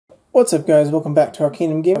What's up, guys? Welcome back to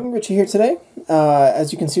Arcanum Gaming. Richie here today.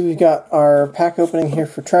 As you can see, we've got our pack opening here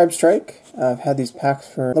for Tribe Strike. I've had these packs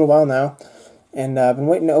for a little while now, and I've been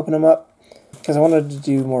waiting to open them up because I wanted to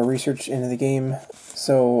do more research into the game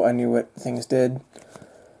so I knew what things did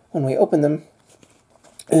when we opened them.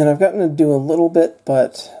 And I've gotten to do a little bit,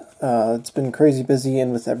 but it's been crazy busy,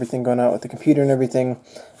 and with everything going out with the computer and everything,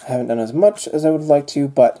 I haven't done as much as I would like to,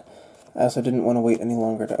 but I also didn't want to wait any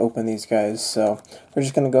longer to open these guys, so we're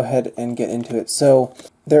just going to go ahead and get into it. So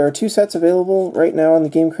there are two sets available right now on the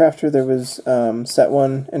Game Crafter. There was set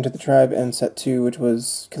 1, Enter the Tribe, and set 2, which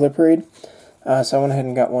was Killer Parade. So I went ahead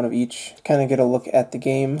and got one of each, kind of get a look at the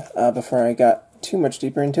game before I got too much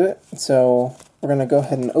deeper into it. So we're going to go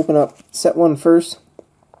ahead and open up set 1 first.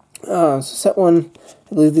 So set 1,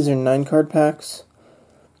 I believe these are 9-card packs.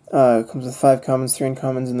 It comes with 5 commons, 3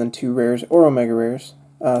 uncommons, and then 2 rares or omega rares.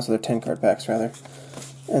 So they're 10-card packs, rather.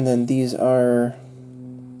 And then these are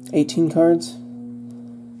 18 cards?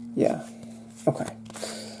 Yeah. Okay.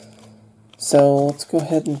 So let's go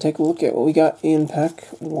ahead and take a look at what we got in pack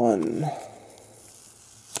 1.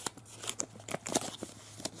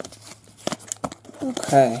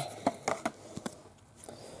 Okay.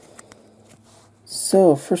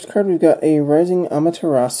 So, first card we've got a Rising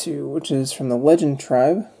Amaterasu, which is from the Legend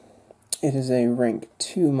Tribe. It is a rank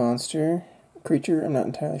 2 monster. Creature, I'm not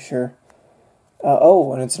entirely sure.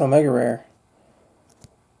 Oh, and it's an omega rare.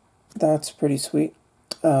 That's pretty sweet.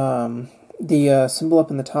 The symbol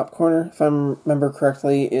up in the top corner, if I remember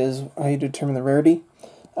correctly, is how you determine the rarity.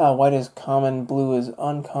 White is common, blue is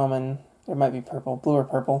uncommon. There might be purple, blue or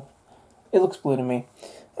purple. It looks blue to me.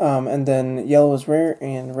 And then yellow is rare,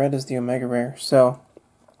 and red is the omega rare. So,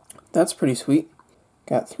 that's pretty sweet.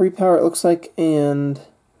 Got 3 power, it looks like, and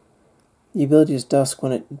the ability is Dusk.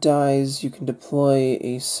 When it dies, you can deploy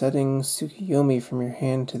a setting Tsukiyomi from your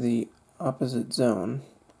hand to the opposite zone.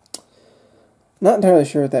 Not entirely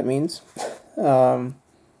sure what that means,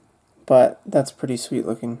 but that's pretty sweet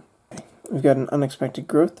looking. We've got an Unexpected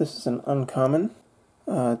Growth. This is an uncommon.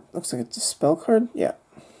 Looks like it's a spell card. Yeah.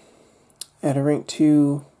 Add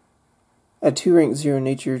 2 rank 0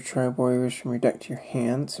 nature tribe warriors from your deck to your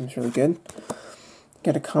hand. Seems really good.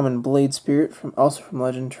 Got a common Blade Spirit, also from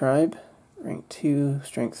Legend Tribe. Rank 2,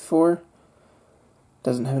 Strength 4.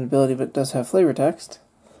 Doesn't have an ability, but it does have flavor text.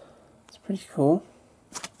 It's pretty cool.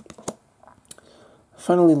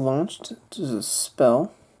 Finally launched. This is a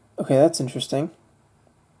spell. Okay, that's interesting.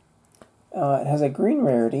 It has a green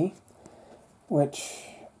rarity, which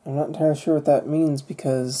I'm not entirely sure what that means,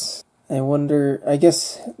 because I wonder, I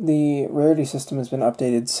guess the rarity system has been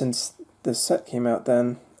updated since this set came out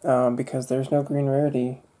then, because there's no green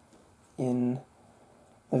rarity in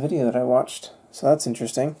the video that I watched, so that's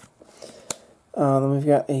interesting. Then we've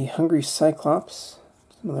got a Hungry Cyclops,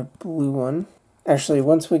 another blue one. Actually,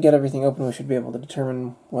 once we get everything open, we should be able to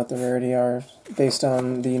determine what the rarity are based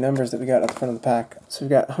on the numbers that we got at the front of the pack. So we've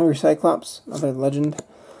got Hungry Cyclops, another legend.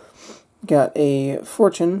 Got a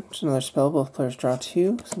Fortune, which is another spell. Both players draw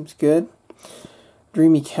 2. Seems good.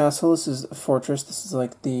 Dreamy Castle. This is a fortress. This is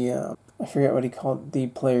like the, I forget what he called the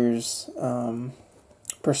player's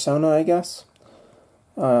persona, I guess.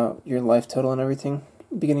 Your life total and everything.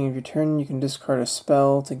 Beginning of your turn, you can discard a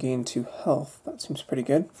spell to gain 2 health. That seems pretty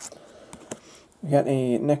good. We got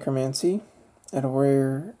a Necromancy. Add a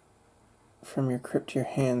warrior from your crypt to your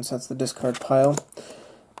hand, so that's the discard pile.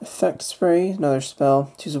 Effect Spray, another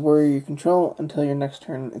spell. Choose a warrior you control. Until your next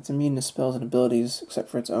turn, it's immune to spells and abilities, except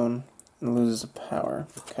for its own, and loses a power.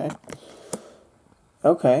 Okay.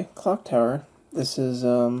 Okay, Clock Tower. This is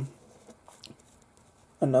another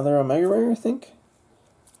omega rare, I think.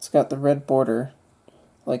 It's got the red border,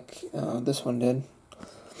 like this one did.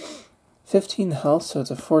 15 health, so it's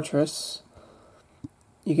a fortress.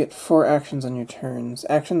 You get 4 actions on your turns.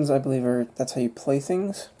 Actions, I believe, that's how you play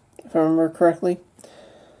things, if I remember correctly.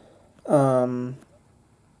 So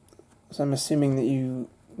I'm assuming that you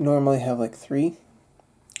normally have like 3.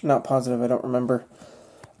 Not positive, I don't remember.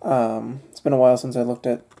 It's been a while since I looked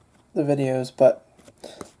at the videos, but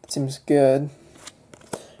it seems good.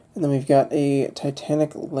 And then we've got a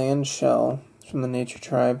Titanic Land Shell from the Nature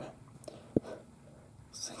Tribe.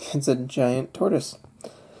 It's a giant tortoise.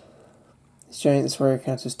 This warrior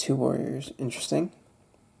counts as 2 warriors. Interesting.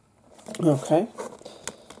 Okay.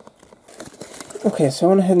 Okay, so I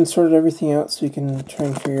went ahead and sorted everything out so we can try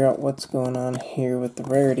and figure out what's going on here with the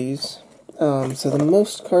rarities. So the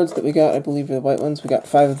most cards that we got, I believe, are the white ones. We got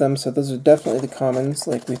 5 of them, so those are definitely the commons,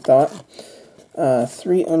 like we thought.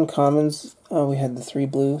 3 uncommons. We had the 3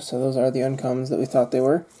 blue, so those are the uncommons that we thought they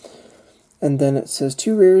were. And then it says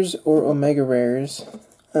 2 rares or omega rares.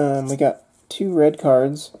 We got 2 red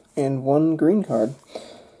cards and 1 green card.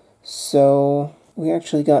 So we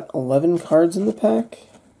actually got 11 cards in the pack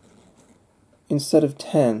instead of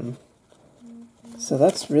 10. So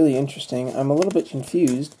that's really interesting. I'm a little bit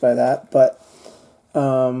confused by that, but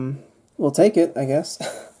we'll take it, I guess.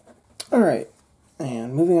 Alright,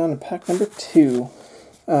 and moving on to pack number 2.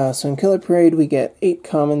 So in Killer Parade we get 8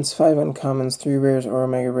 commons, 5 uncommons, 3 rares or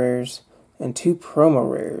mega rares, and 2 promo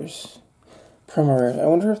rares. Promo rares. I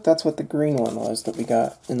wonder if that's what the green one was that we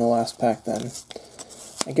got in the last pack then.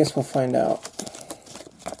 I guess we'll find out.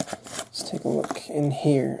 Let's take a look in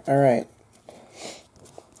here. Alright.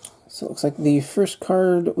 So it looks like the first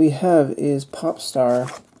card we have is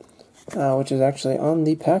Popstar, which is actually on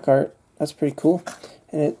the pack art. That's pretty cool.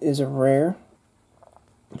 And it is a rare.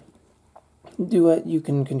 Duet, you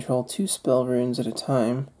can control 2 spell runes at a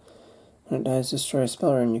time. When it dies, destroy a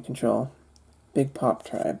spell rune you control. Big Pop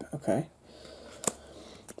Tribe, okay.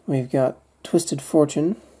 We've got Twisted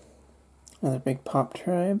Fortune, another Big Pop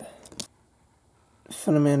Tribe.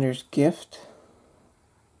 Funamander's Gift,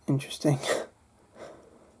 interesting.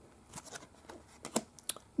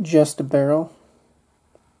 Just a Barrel,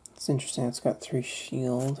 it's interesting, it's got 3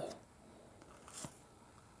 shield.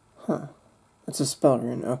 Huh, it's a spell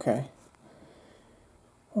rune, okay.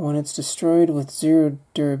 When it's destroyed with 0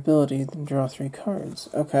 durability, then draw 3 cards.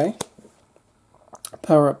 Okay.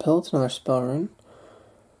 Power Up Pill, it's another spell rune.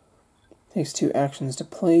 Takes 2 actions to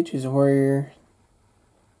play. Choose a warrior.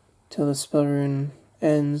 Till the spell rune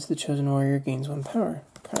ends, the chosen warrior gains 1 power.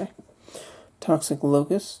 Okay. Toxic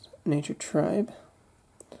Locust, Nature Tribe.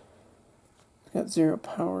 It's got 0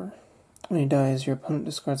 power. When he dies, your opponent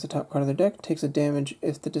discards the top card of their deck, takes a damage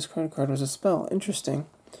if the discarded card was a spell. Interesting.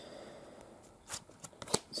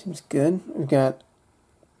 Seems good. We've got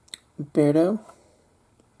Beardo,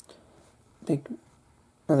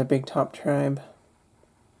 another Big Top Tribe.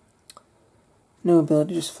 No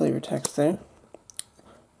ability, just flavor text there.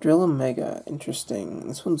 Drill Omega, interesting.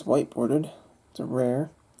 This one's white bordered. It's a rare.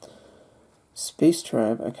 Space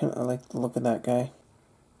Tribe, I like the look of that guy.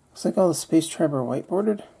 Looks like all the Space Tribe are white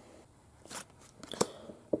bordered.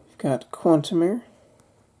 We've got Quantumere,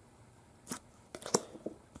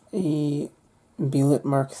 a Belit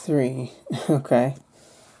Mark III. Okay.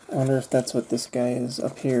 I wonder if that's what this guy is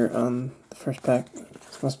up here on the first pack.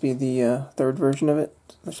 This must be the third version of it,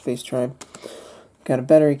 the Space Tribe. Got a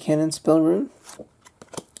Battery Cannon spell rune.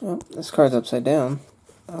 Oh, this card's upside down.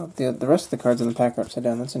 The rest of the cards in the pack are upside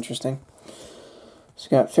down. That's interesting. So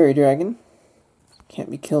we got Fairy Dragon. Can't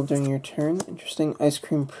be killed during your turn. Interesting. Ice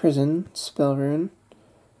Cream Prison spell rune.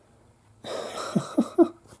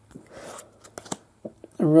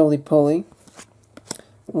 Roly-Poly.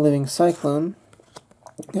 Living Cyclone.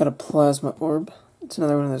 Got a Plasma Orb. It's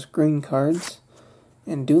another one of those green cards.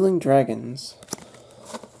 And Dueling Dragons.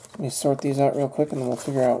 Let me sort these out real quick and then we'll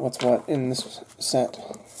figure out what's what in this set.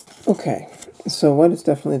 Okay, so white is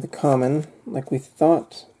definitely the common, like we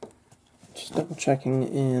thought. Just double checking,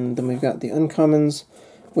 and then we've got the uncommons,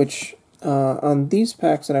 which on these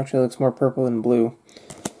packs it actually looks more purple than blue.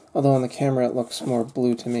 Although on the camera it looks more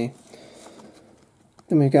blue to me.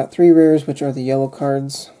 Then we've got 3 rares, which are the yellow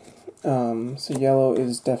cards. So yellow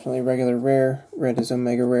is definitely regular rare, red is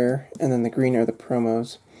omega rare, and then the green are the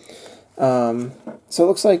promos. So it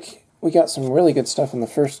looks like we got some really good stuff in the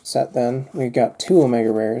first set then. We got 2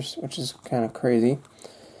 omega rares, which is kind of crazy.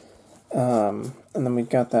 And then we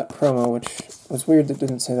got that promo, which was weird that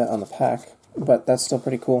didn't say that on the pack, but that's still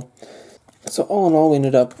pretty cool. So all in all, we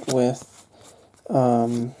ended up with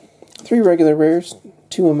 3 regular rares,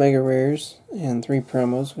 2 omega rares, and 3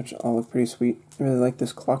 promos, which all look pretty sweet. I really like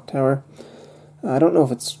this clock tower. I don't know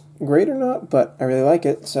if it's great or not, but I really like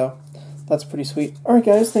it, so that's pretty sweet. Alright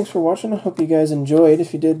guys, thanks for watching. I hope you guys enjoyed.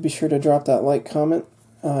 If you did, be sure to drop that like, comment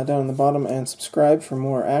down in the bottom, and subscribe for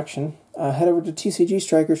more action. Head over to TCG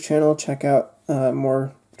Striker's channel, check out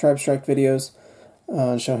more Tribe Strike videos,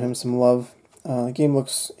 show him some love. The game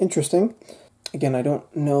looks interesting. Again, I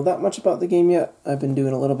don't know that much about the game yet. I've been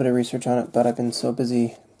doing a little bit of research on it, but I've been so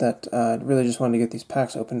busy that I really just wanted to get these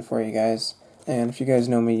packs open for you guys. And if you guys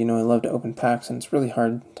know me, you know I love to open packs, and it's really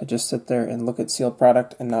hard to just sit there and look at sealed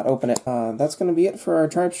product and not open it. That's going to be it for our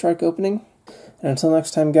Tribe Strike opening. And until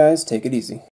next time, guys, take it easy.